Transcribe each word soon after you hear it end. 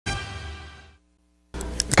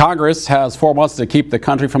Congress has 4 months to keep the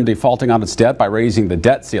country from defaulting on its debt by raising the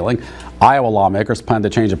debt ceiling. Iowa lawmakers plan to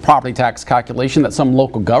change a property tax calculation that some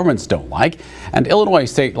local governments don't like. And Illinois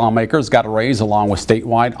state lawmakers got a raise along with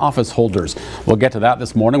statewide office holders. We'll get to that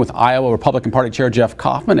this morning with Iowa Republican Party Chair Jeff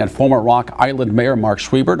Kaufman and former Rock Island Mayor Mark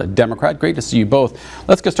Schwiebert, a Democrat. Great to see you both.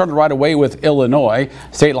 Let's get started right away with Illinois.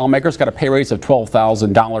 State lawmakers got a pay raise of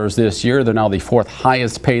 $12,000 this year. They're now the 4th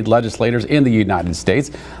highest paid legislators in the United States.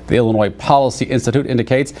 The Illinois Policy Institute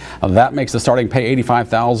indicates that makes the starting pay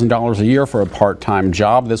 $85,000 a year for a part-time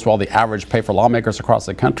job. This while the average pay for lawmakers across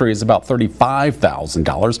the country is about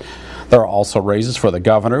 $35,000. There are also raises for the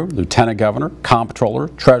governor, lieutenant governor, comptroller,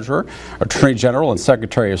 treasurer, attorney general, and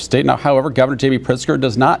secretary of state. Now, however, Governor J.B. Pritzker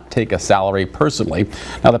does not take a salary personally.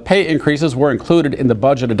 Now, the pay increases were included in the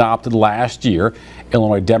budget adopted last year.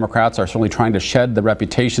 Illinois Democrats are certainly trying to shed the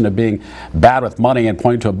reputation of being bad with money and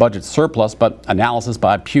pointing to a budget surplus, but analysis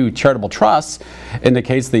by Pew Charitable Trusts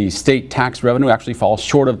indicates the state tax revenue actually falls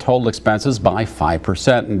short of total expenses by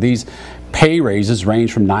 5%. And these pay raises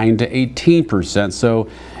range from 9 to 18%. So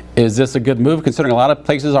is this a good move, considering a lot of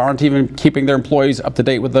places aren't even keeping their employees up to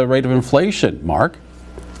date with the rate of inflation? Mark?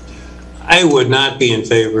 I would not be in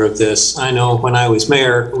favor of this. I know when I was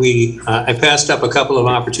mayor, I passed up a couple of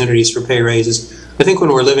opportunities for pay raises. I think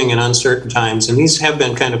when we're living in uncertain times, and these have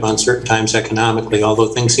been kind of uncertain times economically, although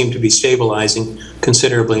things seem to be stabilizing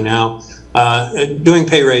considerably now, doing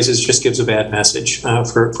pay raises just gives a bad message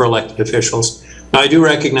for elected officials. Now, I do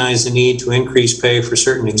recognize the need to increase pay for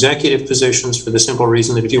certain executive positions for the simple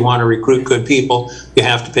reason that if you want to recruit good people, you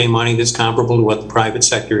have to pay money that's comparable to what the private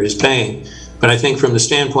sector is paying. But I think from the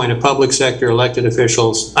standpoint of public sector elected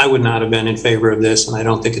officials, I would not have been in favor of this, and I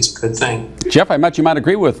don't think it's a good thing. Jeff, I bet you might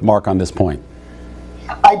agree with Mark on this point.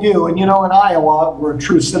 I do, and you know, in Iowa, we're a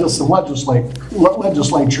true citizen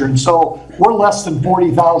legislature, and so we're less than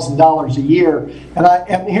 $40,000 a year. And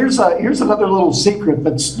here's another little secret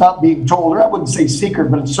that's not being told, or I wouldn't say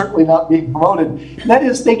secret, but it's certainly not being promoted. And that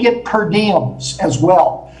is they get per diems as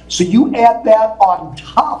well. So you add that on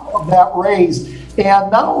top of that raise,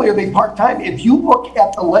 and not only are they part-time, if you look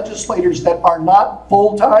at the legislators that are not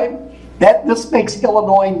full-time, this makes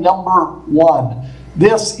Illinois #1.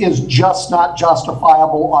 This is just not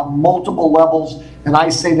justifiable on multiple levels, and I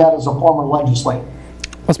say that as a former legislator.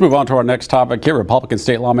 Let's move on to our next topic here. Republican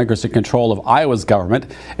state lawmakers in control of Iowa's government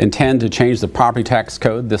intend to change the property tax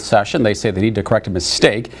code this session. They say they need to correct a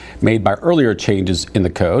mistake made by earlier changes in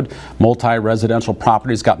the code. Multi-residential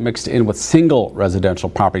properties got mixed in with single residential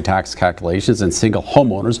property tax calculations, and single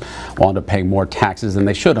homeowners wound up paying more taxes than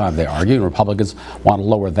they should have, they argue, and Republicans want to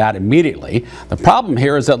lower that immediately. The problem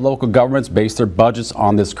here is that local governments base their budgets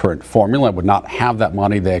on this current formula and would not have that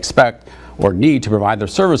money they expect or need to provide their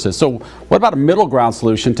services. So what about a middle ground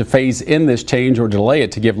solution to phase in this change or delay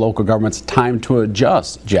it to give local governments time to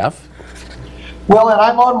adjust? Jeff? Well, and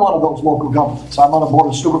I'm on one of those local governments. I'm on a board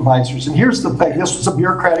of supervisors. And here's the thing. This was a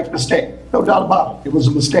bureaucratic mistake. No doubt about it. It was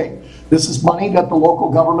a mistake. This is money that the local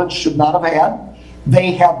governments should not have had.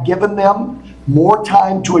 They have given them more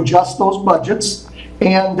time to adjust those budgets.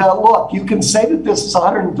 And look, you can say that this is a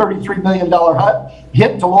 $133 million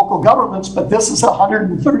hit to local governments, but this is a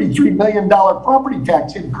 $133 million property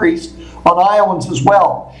tax increase on Iowans as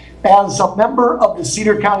well. As a member of the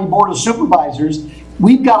Cedar County Board of Supervisors,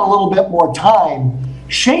 we've got a little bit more time.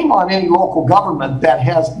 Shame on any local government that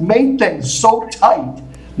has made things so tight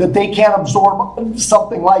that they can't absorb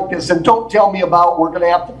something like this. And don't tell me about we're going to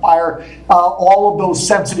have to fire all of those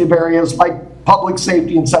sensitive areas like public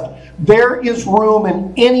safety and such. There is room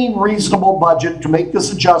in any reasonable budget to make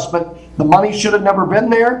this adjustment. The money should have never been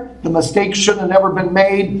there. The mistakes should have never been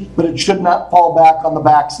made, but it should not fall back on the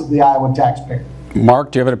backs of the Iowa taxpayer.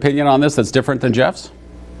 Mark, do you have an opinion on this that's different than Jeff's?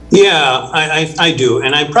 Yeah, I do.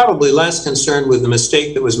 And I'm probably less concerned with the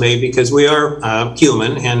mistake that was made because we are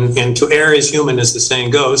human, and to err is human, as the saying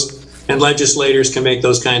goes. And legislators can make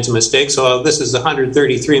those kinds of mistakes. So this is a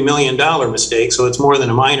 $133 million mistake, so it's more than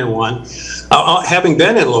a minor one. Having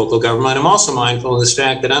been in local government, I'm also mindful of this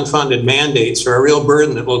fact that unfunded mandates are a real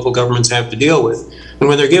burden that local governments have to deal with. And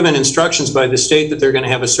when they're given instructions by the state that they're going to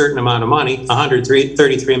have a certain amount of money,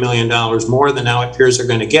 $133 million more than now it appears they're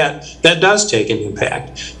going to get, that does take an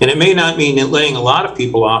impact. And it may not mean laying a lot of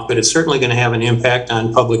people off, but it's certainly going to have an impact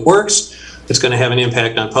on public works. It's going to have an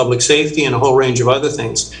impact on public safety and a whole range of other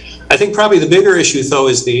things. I think probably the bigger issue, though,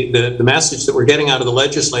 is the message that we're getting out of the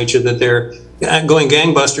legislature that they're going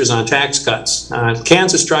gangbusters on tax cuts.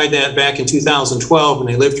 Kansas tried that back in 2012, and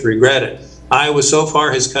they lived to regret it. Iowa so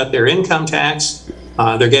far has cut their income tax.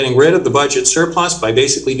 They're getting rid of the budget surplus by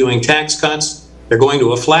basically doing tax cuts. They're going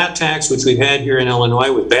to a flat tax, which we've had here in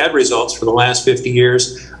Illinois with bad results for the last 50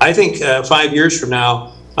 years. I think 5 years from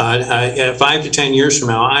now, 5 to 10 years from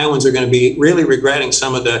now, Iowans are going to be really regretting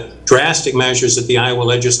some of the drastic measures that the Iowa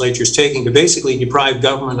legislature is taking to basically deprive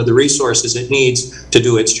government of the resources it needs to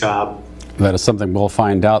do its job. That is something we'll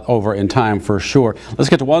find out over in time for sure. Let's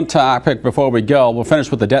get to one topic before we go. We'll finish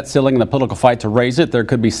with the debt ceiling and the political fight to raise it. There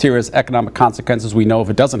could be serious economic consequences, we know, if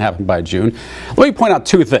it doesn't happen by June. Let me point out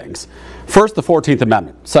two things. First, the 14th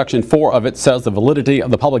Amendment. Section 4 of it says the validity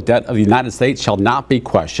of the public debt of the United States shall not be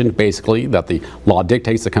questioned, basically that the law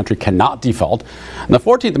dictates the country cannot default. And the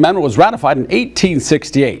 14th Amendment was ratified in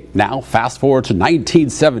 1868. Now, fast forward to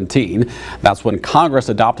 1917. That's when Congress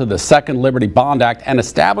adopted the Second Liberty Bond Act and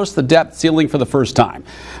established the debt ceiling for the first time.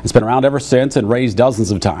 It's been around ever since and raised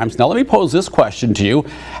dozens of times. Now, let me pose this question to you.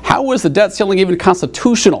 How is the debt ceiling even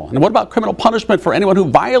constitutional? And what about criminal punishment for anyone who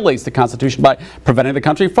violates the Constitution by preventing the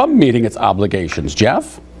country from meeting its obligations?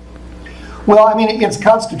 Jeff? Well, I mean, it's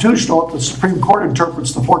constitutional if the Supreme Court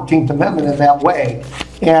interprets the 14th Amendment in that way.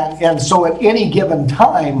 And so at any given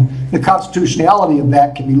time, the constitutionality of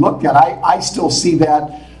that can be looked at. I still see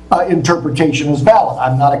that interpretation as valid.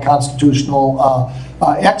 I'm not a constitutional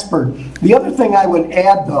expert. The other thing I would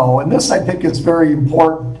add, though, and this I think is very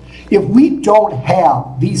important, if we don't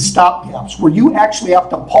have these stopgaps where you actually have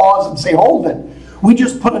to pause and say, hold it, we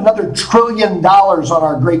just put another $1 trillion on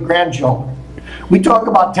our great-grandchildren. We talk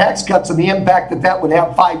about tax cuts and the impact that that would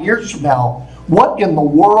have 5 years from now. What in the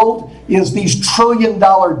world is these $1 trillion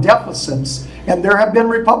deficits? And there have been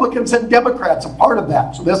Republicans and Democrats a part of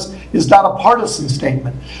that. So this is not a partisan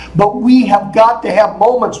statement. But we have got to have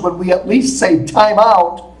moments when we at least say time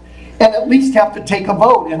out and at least have to take a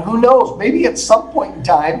vote. And who knows, maybe at some point in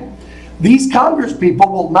time, these Congress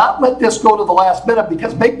people will not let this go to the last minute,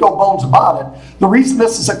 because make no bones about it, the reason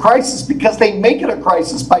this is a crisis is because they make it a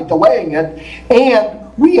crisis by delaying it, and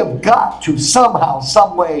we have got to somehow,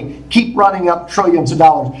 some way, keep running up trillions of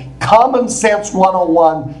dollars. Common sense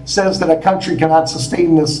 101 says that a country cannot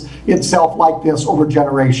sustain this itself like this over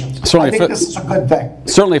generations. I think this is a good thing.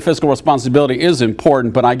 Certainly fiscal responsibility is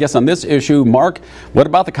important, but I guess on this issue, Mark, what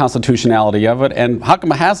about the constitutionality of it, and how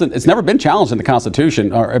come it's never been challenged in the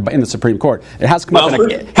Constitution or in the Supreme Court? It has come up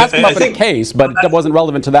in a case, but it wasn't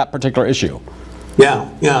relevant to that particular issue.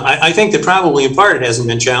 Yeah, I think that probably in part it hasn't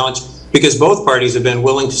been challenged because both parties have been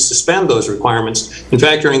willing to suspend those requirements. In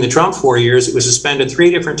fact, during the Trump 4 years, it was suspended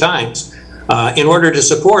 3 different times in order to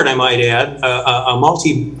support, I might add, a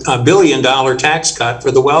multi-billion-dollar tax cut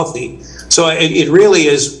for the wealthy. So it really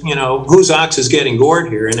is, whose ox is getting gored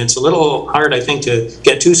here. And it's a little hard, I think, to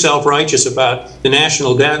get too self-righteous about the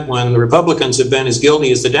national debt when the Republicans have been as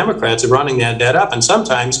guilty as the Democrats of running that debt up, and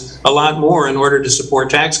sometimes a lot more in order to support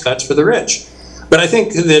tax cuts for the rich. But I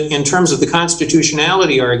think that in terms of the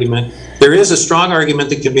constitutionality argument, there is a strong argument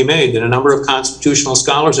that can be made that a number of constitutional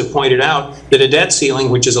scholars have pointed out that a debt ceiling,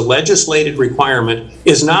 which is a legislated requirement,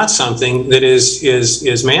 is not something that is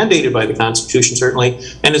mandated by the Constitution, certainly,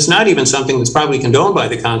 and it's not even something that's probably condoned by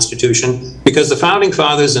the Constitution, because the Founding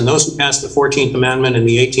Fathers and those who passed the 14th Amendment in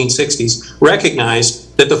the 1860s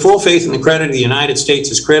recognized that the full faith and the credit of the United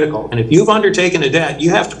States is critical. And if you've undertaken a debt, you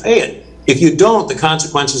have to pay it. If you don't, the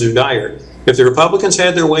consequences are dire. If the Republicans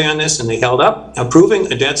had their way on this and they held up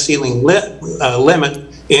approving a debt ceiling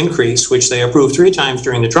limit increase, which they approved 3 times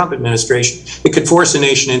during the Trump administration, it could force the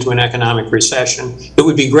nation into an economic recession that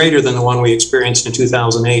would be greater than the one we experienced in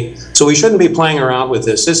 2008. So we shouldn't be playing around with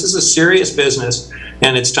this. This is a serious business,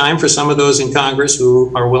 and it's time for some of those in Congress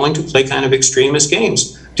who are willing to play kind of extremist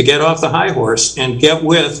games to get off the high horse and get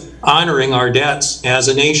with honoring our debts as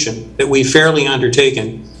a nation that we've fairly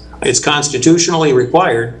undertaken. It's constitutionally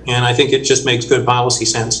required, and I think it just makes good policy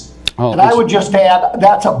sense. And I would just add,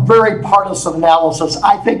 that's a very partisan analysis.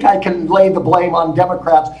 I think I can lay the blame on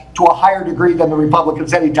Democrats to a higher degree than the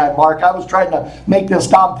Republicans anytime, Mark. I was trying to make this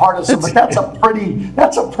nonpartisan, but that's a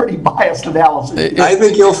pretty biased analysis. I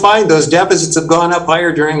think you'll find those deficits have gone up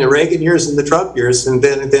higher during the Reagan years and the Trump years, and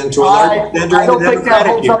then to a large extent during the Democratic years. I don't think that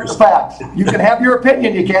holds up the facts. You can have your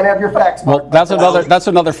opinion, you can't have your facts, Mark. Well, that's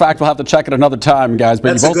another fact. We'll have to check it another time, guys.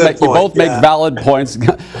 But you both make valid points.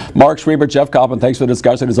 Mark Schreiber, Jeff Coppin, thanks for the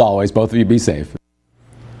discussion as always. Both of you be safe.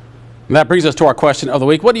 And that brings us to our question of the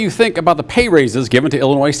week. What do you think about the pay raises given to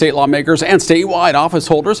Illinois state lawmakers and statewide office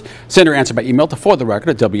holders? Send your answer by email to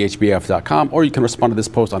fortherecord@whbf.com, or you can respond to this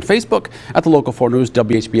post on Facebook at the Local 4 News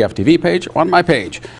WHBF TV page or on my page.